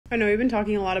I know we've been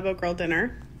talking a lot about girl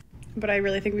dinner, but I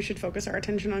really think we should focus our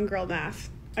attention on girl math.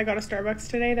 I got a Starbucks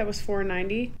today that was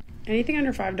 $4.90. Anything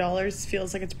under $5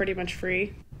 feels like it's pretty much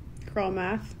free. Girl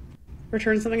math.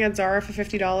 Returned something at Zara for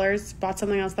 $50. Bought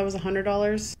something else that was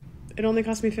 $100. It only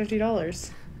cost me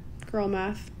 $50. Girl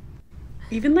math.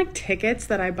 Even like tickets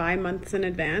that I buy months in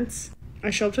advance, I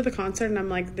show up to the concert and I'm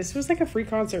like, this was like a free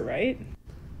concert, right?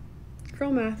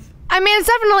 Girl math. I mean, it's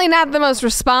definitely not the most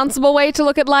responsible way to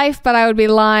look at life, but I would be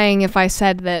lying if I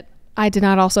said that I did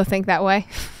not also think that way.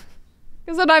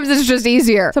 Because sometimes it's just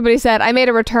easier. Somebody said, I made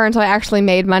a return, so I actually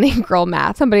made money. Girl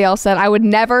math. Somebody else said, I would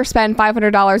never spend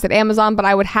 $500 at Amazon, but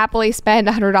I would happily spend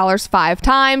 $100 5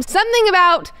 times. Something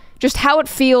about just how it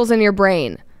feels in your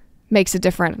brain makes it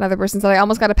different. Another person said, I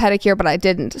almost got a pedicure, but I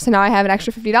didn't. So now I have an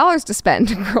extra $50 to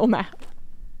spend. Girl math.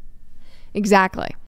 Exactly.